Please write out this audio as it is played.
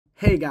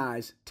Hey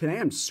guys, today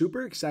I'm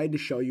super excited to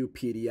show you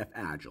PDF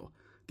Agile,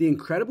 the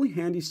incredibly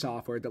handy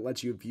software that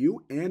lets you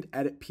view and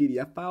edit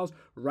PDF files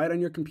right on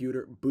your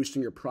computer,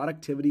 boosting your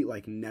productivity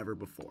like never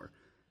before.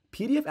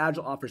 PDF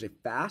Agile offers a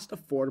fast,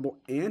 affordable,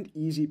 and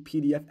easy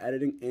PDF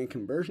editing and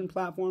conversion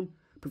platform,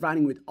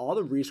 providing you with all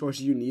the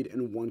resources you need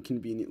in one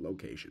convenient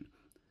location.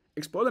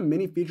 Explore the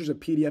many features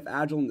of PDF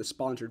Agile in this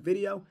sponsored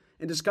video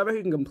and discover how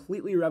you can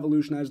completely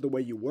revolutionize the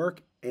way you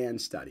work and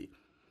study.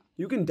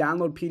 You can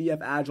download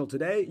PDF Agile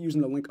today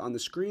using the link on the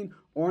screen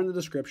or in the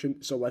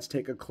description, so let's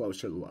take a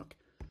closer look.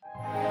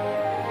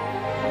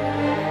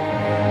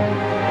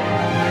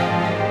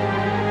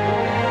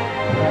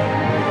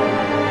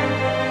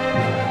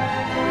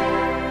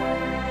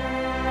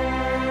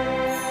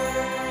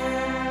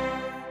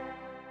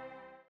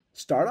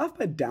 Start off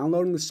by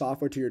downloading the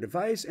software to your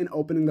device and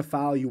opening the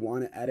file you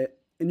want to edit.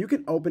 And you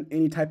can open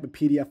any type of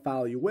PDF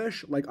file you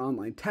wish, like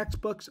online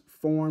textbooks,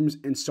 forms,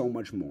 and so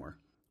much more.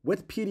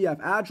 With PDF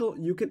Agile,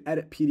 you can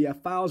edit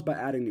PDF files by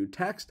adding new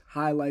text,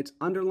 highlights,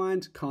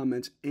 underlines,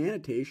 comments,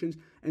 annotations,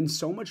 and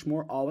so much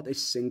more, all with a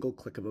single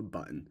click of a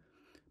button.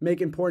 Make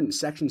important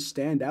sections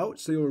stand out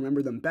so you'll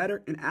remember them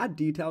better, and add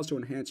details to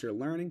enhance your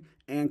learning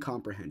and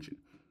comprehension.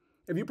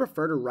 If you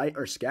prefer to write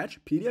or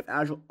sketch, PDF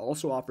Agile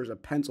also offers a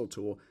pencil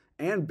tool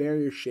and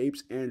various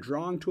shapes and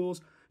drawing tools,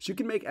 so you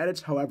can make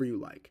edits however you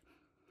like.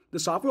 The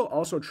software will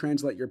also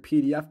translate your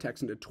PDF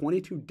text into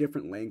 22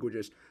 different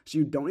languages, so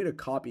you don't need to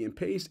copy and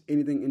paste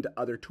anything into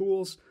other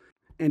tools.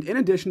 And in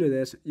addition to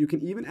this, you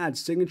can even add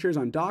signatures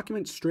on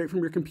documents straight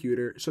from your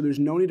computer, so there's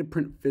no need to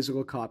print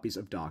physical copies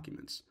of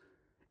documents.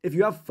 If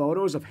you have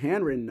photos of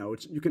handwritten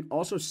notes, you can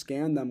also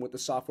scan them with the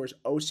software's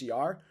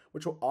OCR,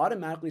 which will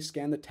automatically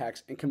scan the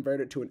text and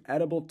convert it to an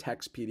editable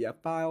text PDF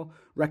file,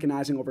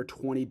 recognizing over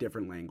 20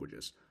 different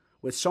languages.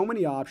 With so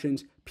many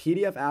options,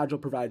 PDF Agile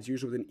provides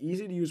users with an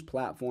easy-to-use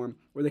platform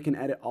where they can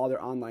edit all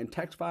their online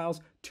text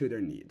files to their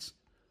needs.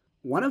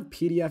 One of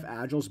PDF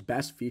Agile's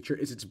best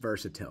features is its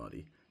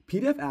versatility.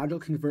 PDF Agile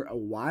can convert a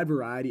wide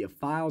variety of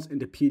files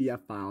into PDF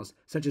files,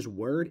 such as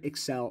Word,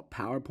 Excel,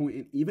 PowerPoint,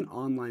 and even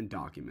online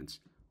documents.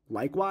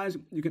 Likewise,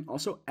 you can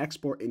also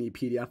export any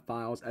PDF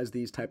files as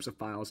these types of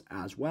files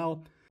as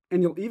well,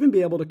 and you'll even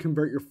be able to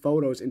convert your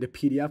photos into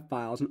PDF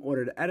files in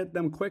order to edit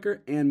them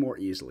quicker and more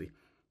easily.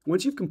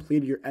 Once you've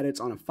completed your edits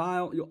on a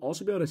file, you'll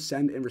also be able to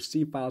send and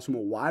receive files from a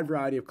wide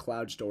variety of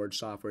cloud storage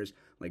softwares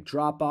like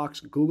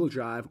Dropbox, Google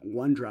Drive,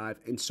 OneDrive,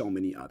 and so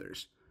many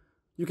others.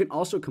 You can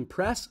also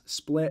compress,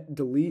 split,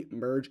 delete,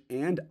 merge,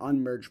 and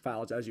unmerge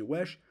files as you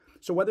wish.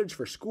 So whether it's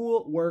for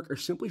school, work, or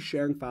simply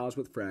sharing files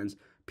with friends,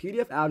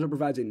 PDF Agile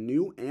provides a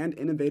new and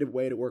innovative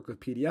way to work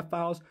with PDF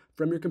files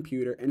from your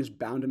computer and is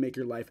bound to make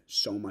your life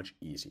so much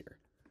easier.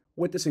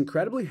 With this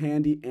incredibly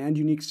handy and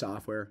unique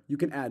software, you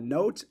can add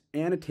notes,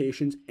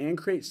 annotations, and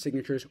create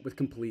signatures with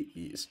complete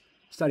ease.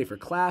 Study for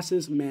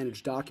classes,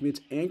 manage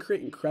documents, and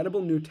create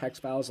incredible new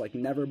text files like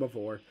never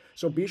before.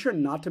 So be sure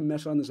not to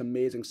miss on this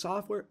amazing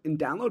software and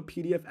download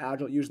PDF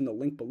Agile using the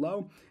link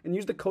below and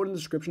use the code in the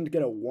description to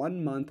get a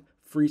 1-month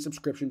free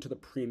subscription to the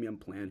premium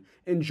plan.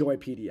 Enjoy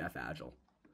PDF Agile.